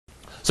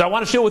So I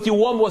want to share with you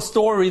one more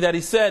story that he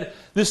said,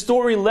 this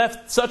story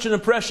left such an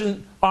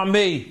impression on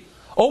me.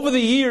 Over the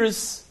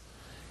years,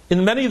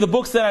 in many of the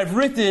books that I've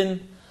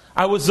written,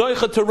 I was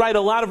zoicha to write a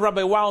lot of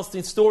Rabbi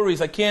Wallerstein's stories.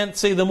 I can't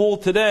say them all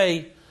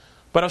today,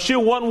 but I'll share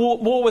one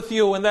more with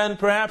you, and then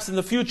perhaps in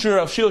the future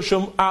I'll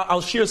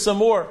share some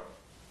more.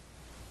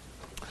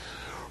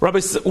 Rabbi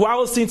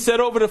Wallerstein said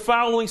over the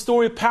following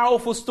story, a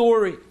powerful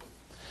story.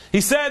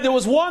 He said there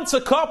was once a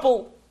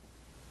couple,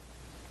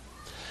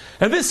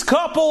 and this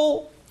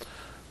couple,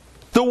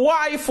 the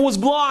wife was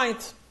blind,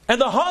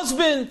 and the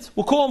husband,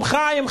 we'll call him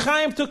Chaim.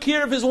 Chaim took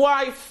care of his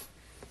wife,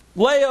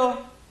 Leah.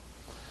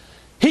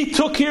 He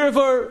took care of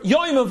her,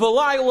 Yom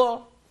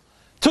v'Layla,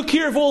 took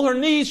care of all her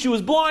needs. She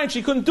was blind,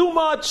 she couldn't do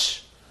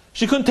much.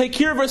 She couldn't take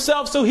care of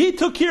herself, so he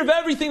took care of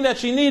everything that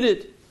she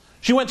needed.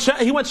 He went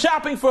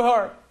shopping for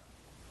her.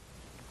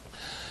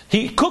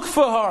 He cooked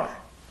for her.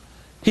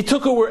 He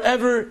took her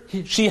wherever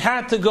she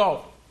had to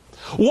go.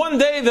 One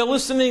day they're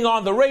listening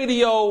on the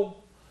radio,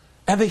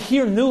 and they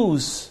hear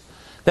news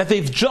that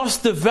they've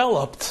just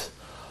developed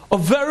a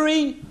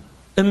very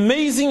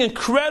amazing,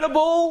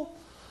 incredible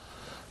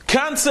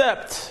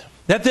concept,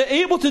 that they're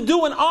able to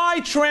do an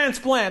eye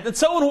transplant, and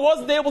someone who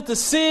wasn't able to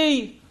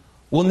see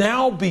will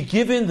now be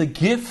given the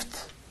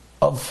gift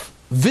of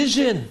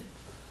vision,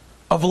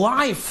 of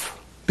life,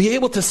 be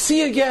able to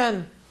see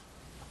again.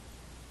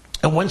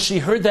 And when she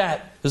heard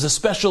that, there's a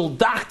special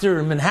doctor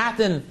in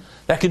Manhattan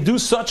that can do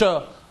such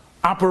a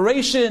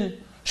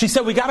operation, she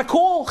said, we got to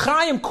call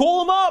Chaim,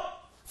 call him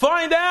up,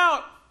 find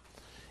out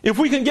if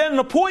we can get an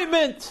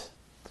appointment.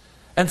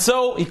 And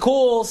so he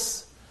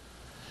calls,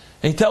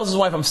 and he tells his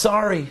wife, I'm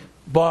sorry,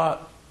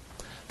 but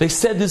they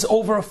said there's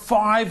over a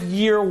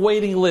 5-year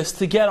waiting list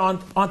to get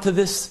onto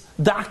this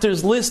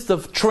doctor's list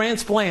of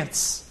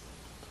transplants.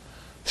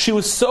 She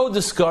was so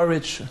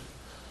discouraged,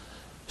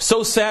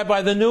 so sad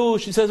by the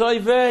news. She says, Oy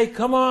vey,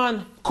 come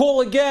on,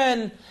 call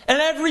again. And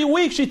every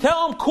week she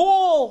tell him,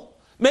 call.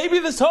 Maybe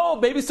there's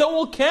hope, maybe someone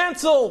will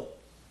cancel.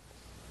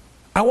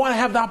 I want to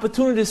have the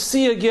opportunity to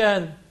see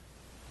again.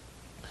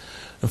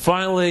 And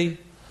finally,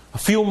 a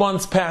few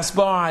months pass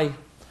by,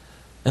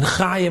 and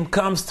Chaim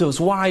comes to his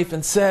wife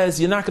and says,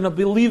 you're not going to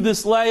believe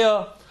this,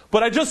 Leah,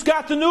 but I just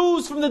got the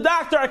news from the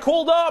doctor. I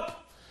called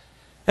up,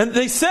 and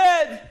they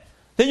said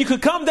that you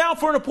could come down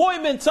for an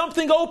appointment.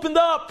 Something opened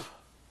up.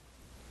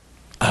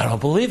 I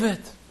don't believe it.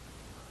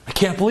 I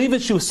can't believe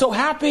it. She was so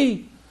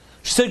happy.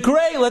 She said,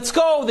 great, let's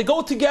go. They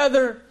go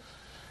together,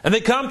 and they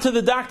come to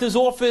the doctor's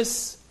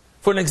office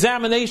for an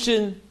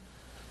examination,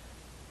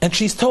 and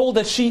she's told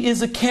that she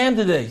is a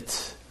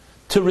candidate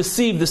to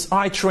receive this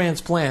eye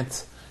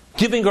transplant,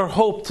 giving her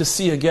hope to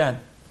see again.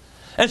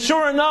 And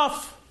sure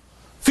enough,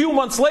 a few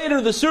months later,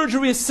 the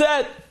surgery is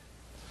set.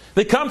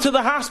 They come to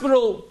the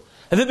hospital,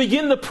 and they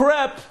begin the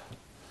prep.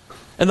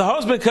 And the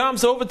husband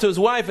comes over to his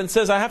wife and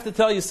says, I have to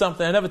tell you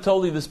something. I never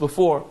told you this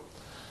before.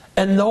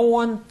 And no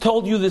one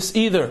told you this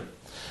either.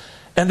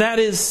 And that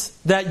is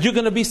that you're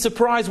going to be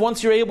surprised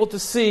once you're able to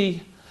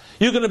see.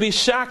 You're going to be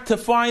shocked to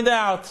find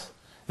out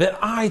that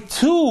I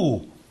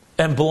too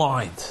am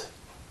blind.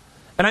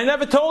 And I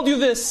never told you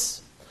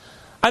this.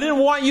 I didn't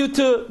want you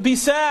to be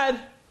sad.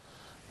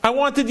 I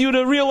wanted you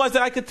to realize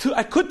that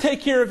I could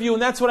take care of you,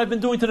 and that's what I've been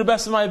doing to the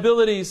best of my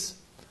abilities.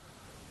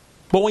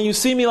 But when you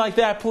see me like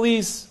that,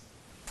 please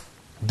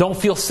don't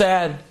feel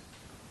sad.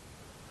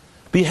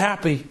 Be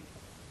happy.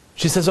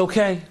 She says,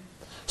 okay.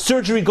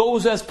 Surgery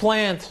goes as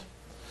planned.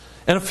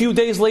 And a few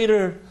days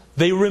later,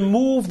 they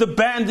remove the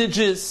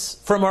bandages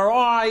from her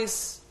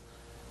eyes,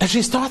 and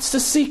she starts to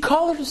see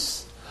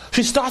colors.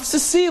 She starts to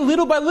see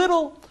little by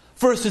little.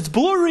 First it's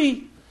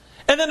blurry,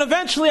 and then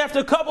eventually after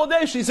a couple of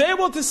days she's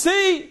able to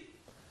see.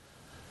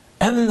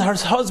 And then her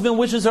husband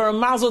wishes her a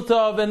mazel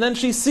tov, and then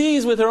she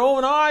sees with her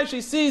own eyes,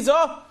 she sees,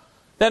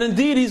 that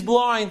indeed he's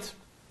blind.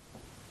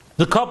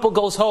 The couple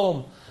goes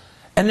home,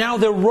 and now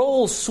their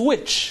roles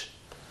switch.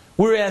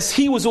 Whereas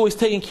he was always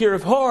taking care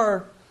of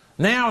her,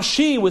 now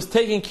she was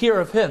taking care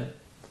of him.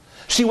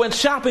 She went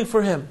shopping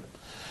for him.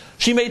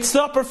 She made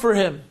supper for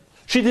him.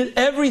 She did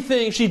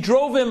everything. She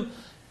drove him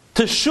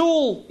to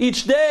shul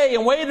each day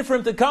and waited for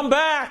him to come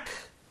back.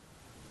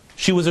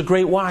 She was a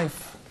great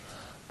wife.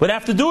 But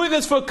after doing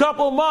this for a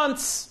couple of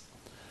months,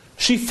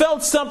 she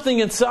felt something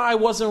inside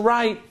wasn't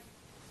right.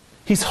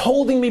 He's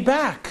holding me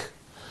back.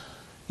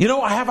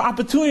 I have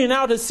opportunity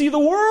now to see the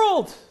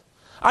world.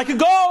 I could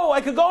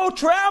go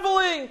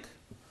traveling.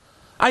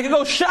 I could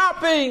go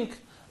shopping.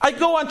 I could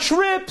go on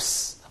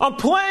trips, on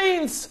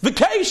planes,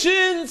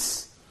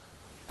 vacations.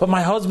 But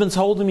my husband's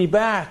holding me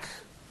back.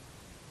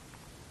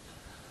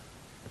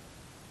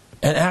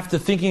 And after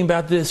thinking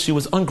about this, she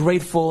was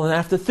ungrateful. And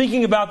after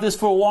thinking about this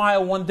for a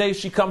while, one day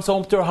she comes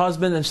home to her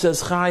husband and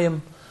says,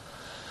 Chaim,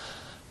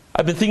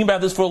 I've been thinking about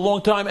this for a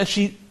long time. And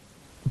she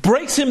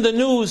breaks him the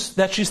news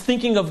that she's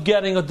thinking of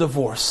getting a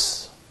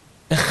divorce.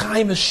 And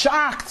Chaim is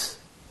shocked.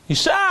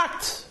 He's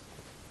shocked.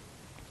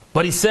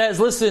 But he says,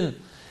 listen,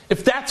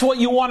 if that's what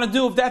you want to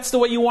do, if that's the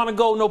way you want to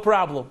go, no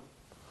problem.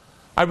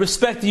 I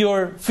respect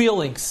your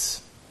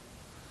feelings.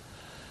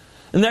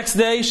 The next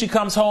day she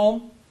comes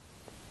home.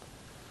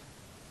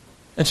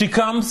 And she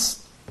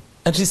comes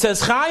and she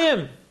says,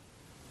 Chaim.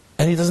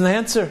 And he doesn't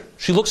answer.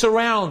 She looks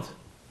around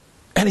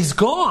and he's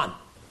gone.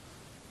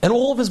 And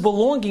all of his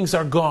belongings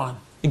are gone.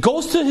 He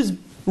goes to his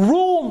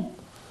room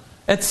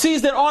and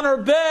sees that on her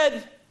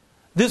bed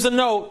there's a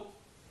note.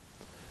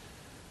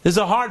 There's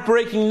a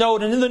heartbreaking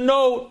note. And in the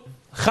note,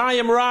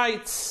 Chaim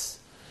writes,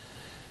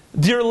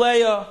 Dear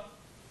Leah,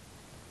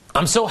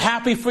 I'm so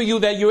happy for you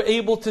that you're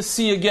able to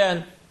see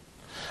again.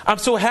 I'm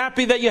so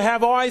happy that you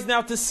have eyes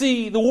now to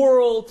see the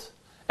world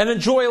and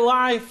enjoy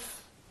life.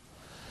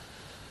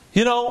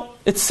 You know,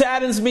 it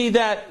saddens me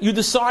that you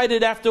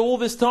decided after all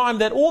this time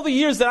that all the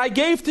years that I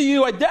gave to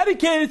you, I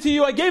dedicated to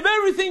you, I gave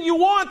everything you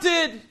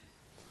wanted.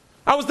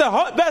 I was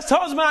the best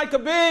husband I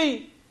could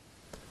be.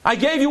 I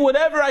gave you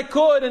whatever I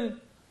could, and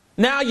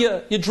now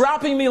you're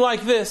dropping me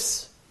like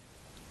this.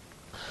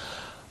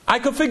 I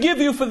could forgive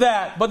you for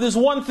that, but there's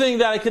one thing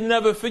that I could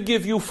never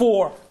forgive you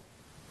for.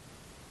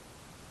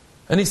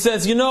 And he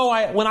says, you know,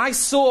 when I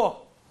saw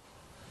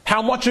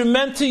how much it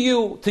meant to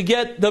you to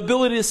get the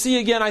ability to see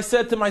again, I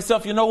said to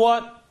myself, you know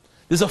what?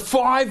 There's a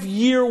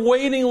 5-year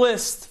waiting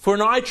list for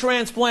an eye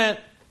transplant.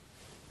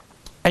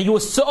 And you were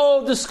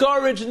so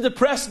discouraged and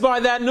depressed by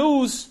that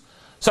news.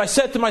 So I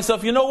said to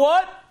myself, you know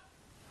what?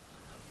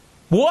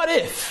 What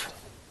if?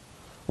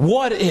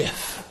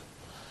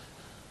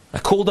 I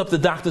called up the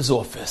doctor's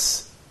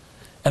office.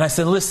 And I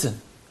said,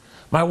 listen,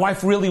 my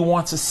wife really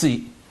wants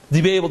to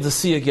be able to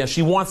see again.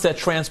 She wants that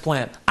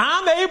transplant.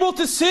 I'm able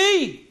to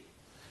see.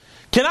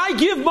 Can I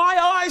give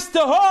my eyes to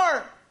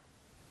her?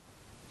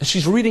 And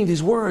she's reading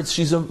these words.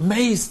 She's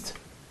amazed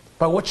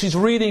by what she's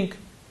reading.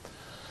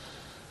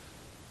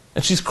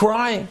 And she's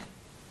crying.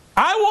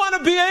 I want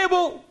to be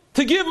able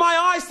to give my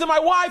eyes to my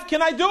wife.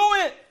 Can I do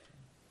it?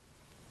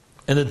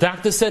 And the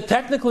doctor said,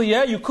 technically,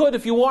 yeah, you could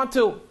if you want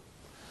to.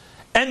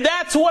 And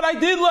that's what I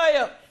did,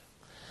 Leah.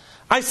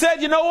 I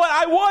said, you know what?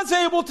 I was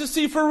able to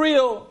see for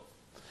real.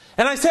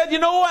 And I said, you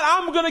know what?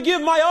 I'm going to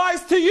give my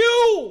eyes to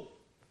you.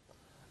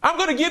 I'm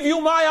going to give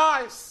you my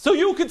eyes so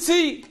you can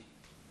see.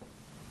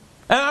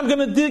 And I'm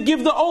going to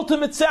give the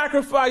ultimate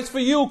sacrifice for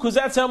you because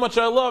that's how much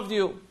I loved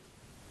you.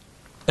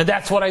 And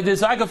that's what I did.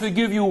 So I can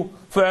forgive you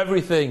for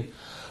everything.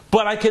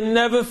 But I can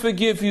never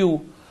forgive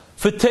you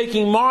for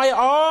taking my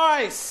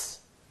eyes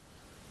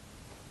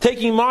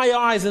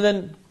and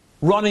then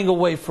running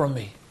away from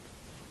me.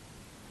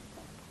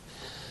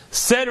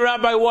 Said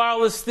Rabbi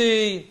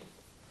Wallerstein,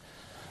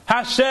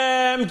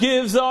 Hashem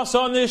gives us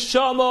on this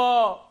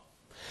Neshama.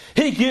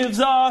 He gives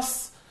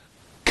us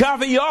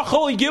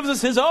Kaviyachol. He gives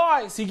us His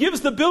eyes. He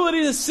gives the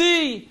ability to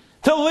see,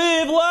 to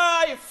live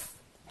life,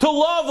 to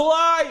love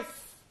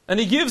life. And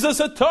He gives us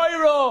a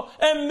Torah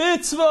and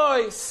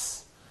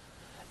mitzvahs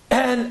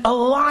and a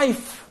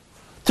life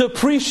to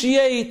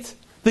appreciate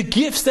the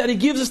gifts that He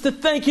gives us, to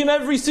thank Him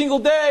every single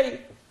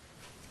day.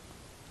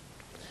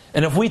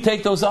 And if we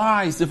take those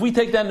eyes, if we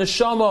take that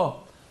neshama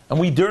and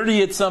we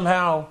dirty it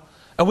somehow,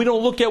 and we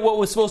don't look at what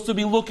we're supposed to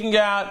be looking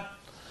at,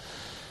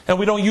 and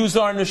we don't use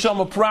our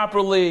neshama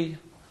properly,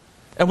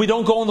 and we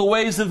don't go in the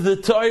ways of the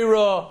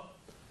Torah,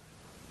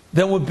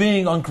 then we're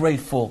being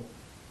ungrateful,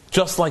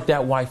 just like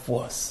that wife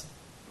was.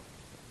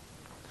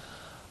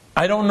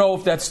 I don't know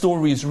if that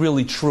story is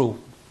really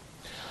true.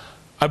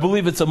 I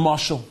believe it's a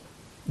mashal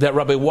that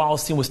Rabbi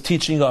Wallerstein was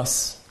teaching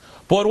us.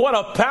 But what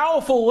a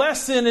powerful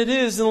lesson it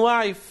is in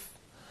life.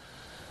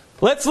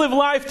 Let's live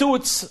life to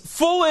its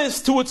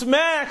fullest, to its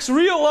max.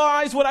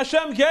 Realize what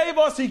Hashem gave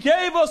us. He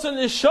gave us a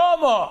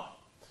neshama.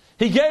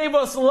 He gave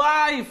us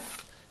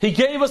life. He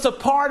gave us a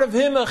part of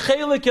Him. A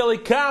chelik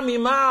elikam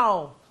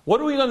imal. What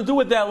are we going to do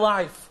with that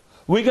life?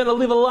 We're going to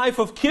live a life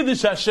of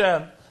Kiddush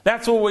Hashem.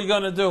 That's what we're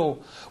going to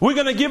do. We're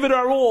going to give it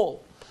our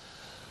all.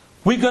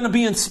 We're going to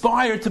be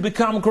inspired to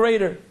become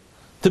greater.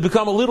 To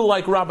become a little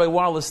like Rabbi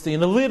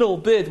Wallerstein. A little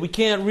bit. We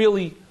can't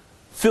really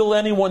fill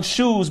anyone's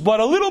shoes, but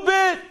a little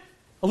bit.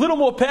 A little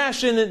more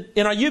passion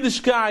in our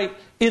Yiddishkeit,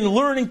 in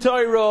learning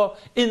Torah,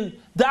 in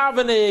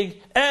davening,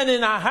 and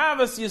in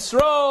Ahavas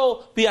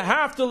Yisrael,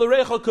 B'ahavta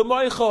l'recha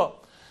kamoicha.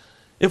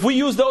 If we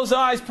use those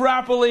eyes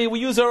properly, we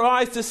use our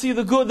eyes to see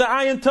the good, the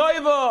ayin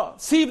tova,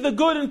 see the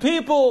good in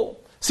people,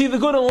 see the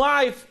good in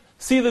life,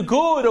 see the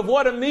good of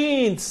what it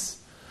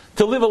means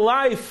to live a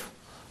life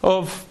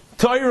of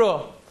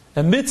Torah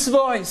and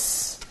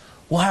mitzvahs,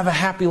 we'll have a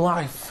happy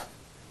life.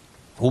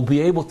 We'll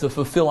be able to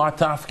fulfill our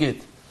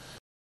tafkid.